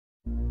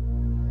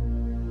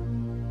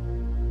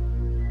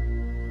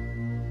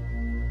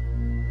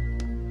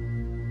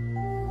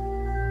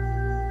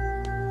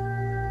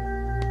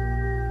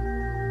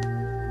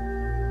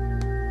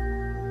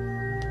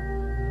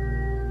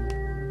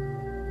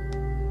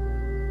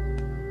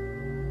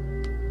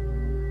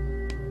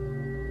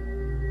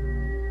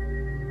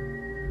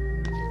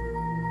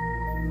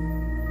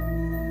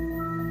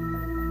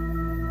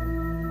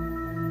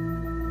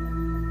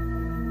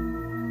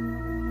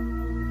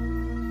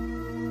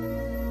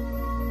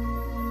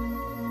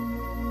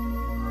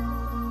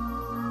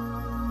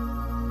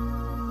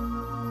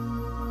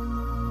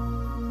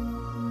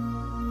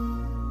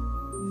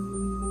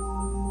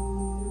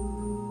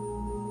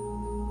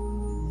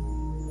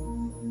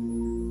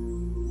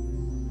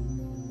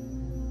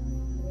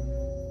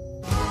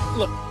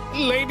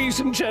Ladies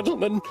and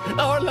gentlemen,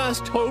 our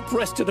last hope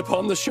rested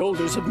upon the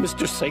shoulders of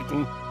Mr.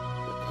 Satan.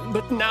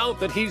 But now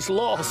that he's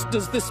lost,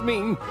 does this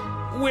mean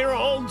we're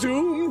all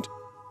doomed?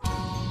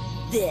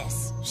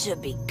 This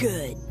should be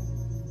good.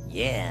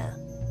 Yeah.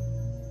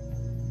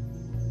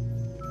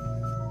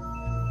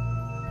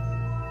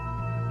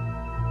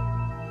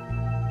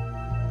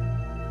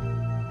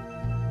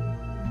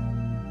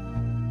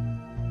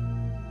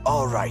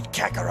 All right,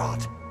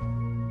 Kakarot.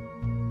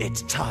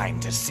 It's time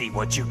to see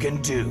what you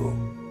can do.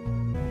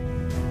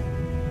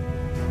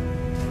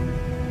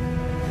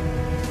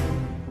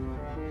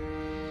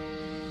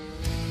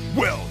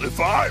 Well, if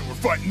I were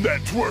fighting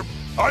that twerp,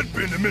 I'd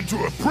bend him into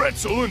a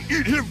pretzel and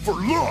eat him for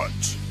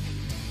lunch.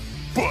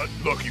 But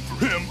lucky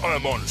for him,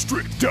 I'm on a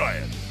strict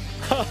diet.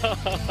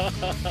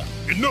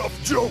 Enough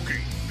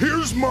joking.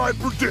 Here's my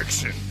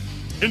prediction.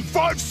 In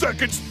 5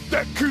 seconds,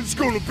 that kid's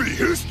gonna be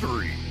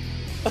history.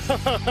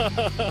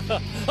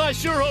 I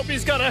sure hope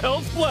he's got a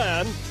health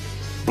plan.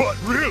 But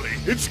really,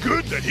 it's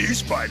good that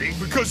he's fighting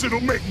because it'll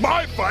make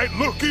my fight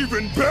look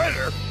even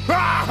better.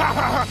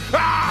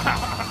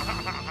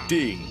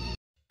 D.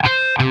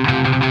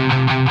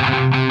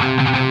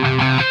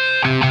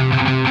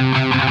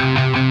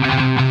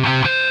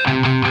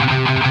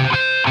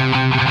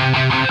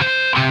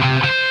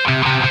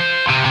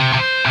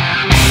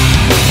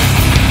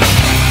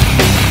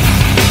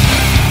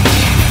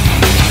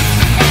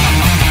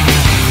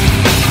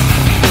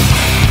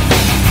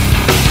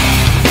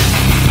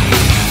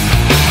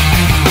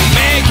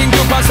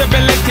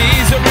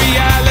 Possibilities of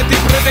reality,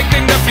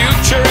 predicting the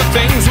future of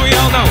things we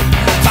all know.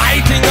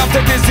 Fighting off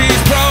the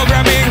disease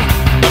programming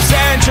of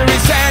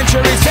centuries,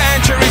 centuries,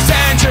 centuries,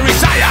 centuries.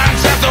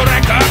 Science has to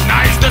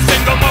recognize the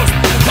single most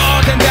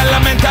potent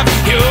element of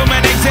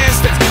human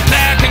existence.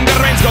 Letting the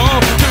reins go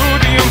to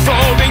the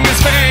unfolding is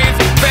faith,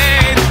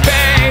 faith,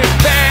 faith,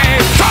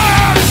 faith.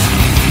 Science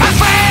has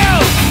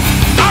failed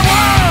our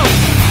world.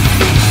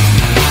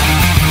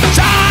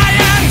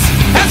 Science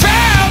has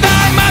failed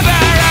our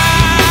mother.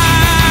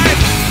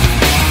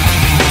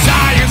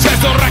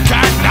 To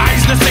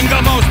recognize the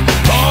single most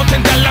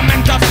potent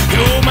element of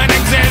human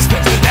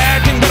existence.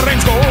 Letting the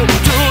reins go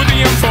to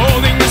the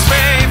unfolding is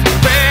faith,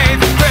 faith,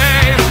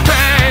 faith,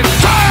 faith.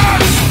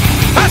 Science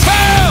has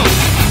failed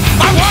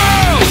our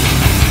world.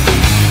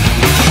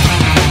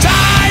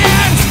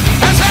 Science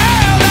has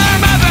failed our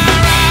mother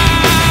earth.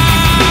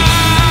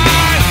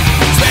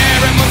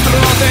 Spirit moves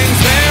through all things,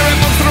 spirit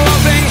moves through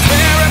all things,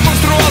 spirit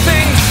moves through all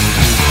things.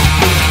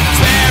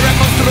 Spirit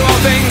moves through all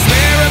things,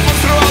 spirit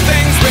moves through all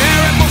things,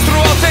 spirit moves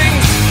through all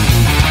things.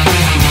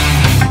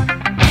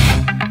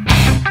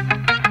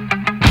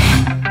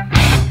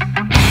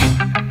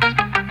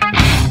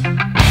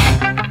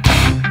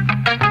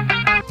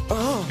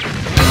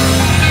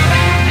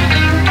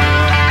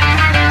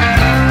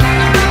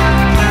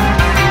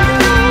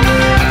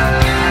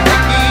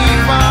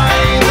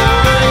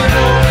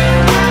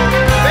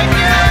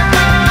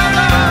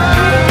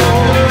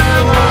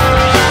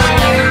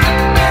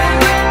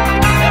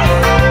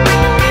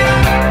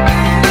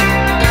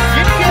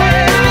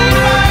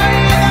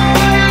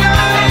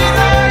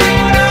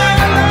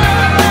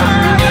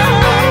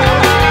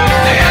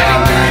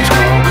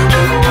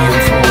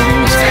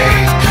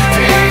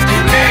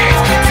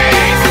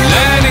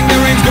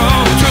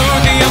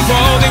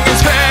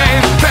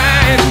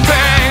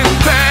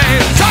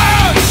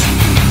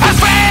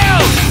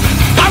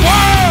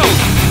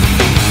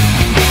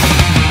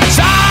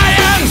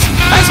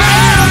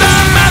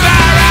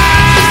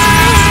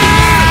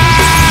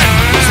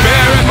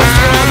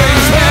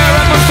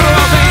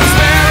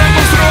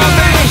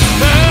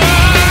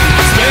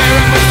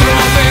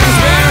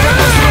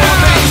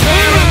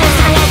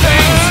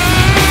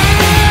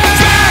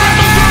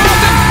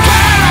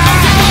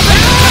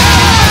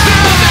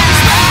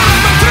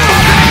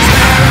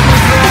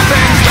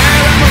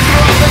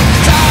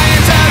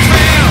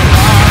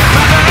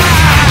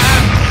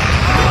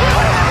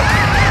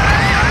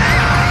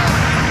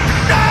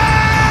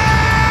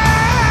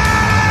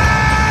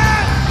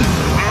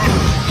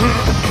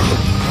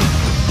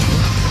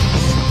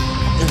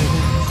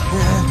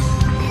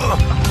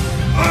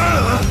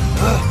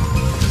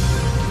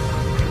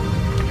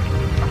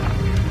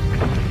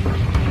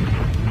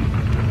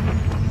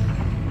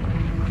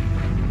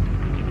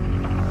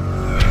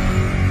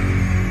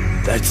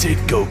 That's it,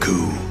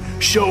 Goku.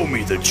 Show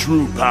me the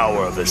true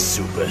power of a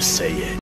Super Saiyan.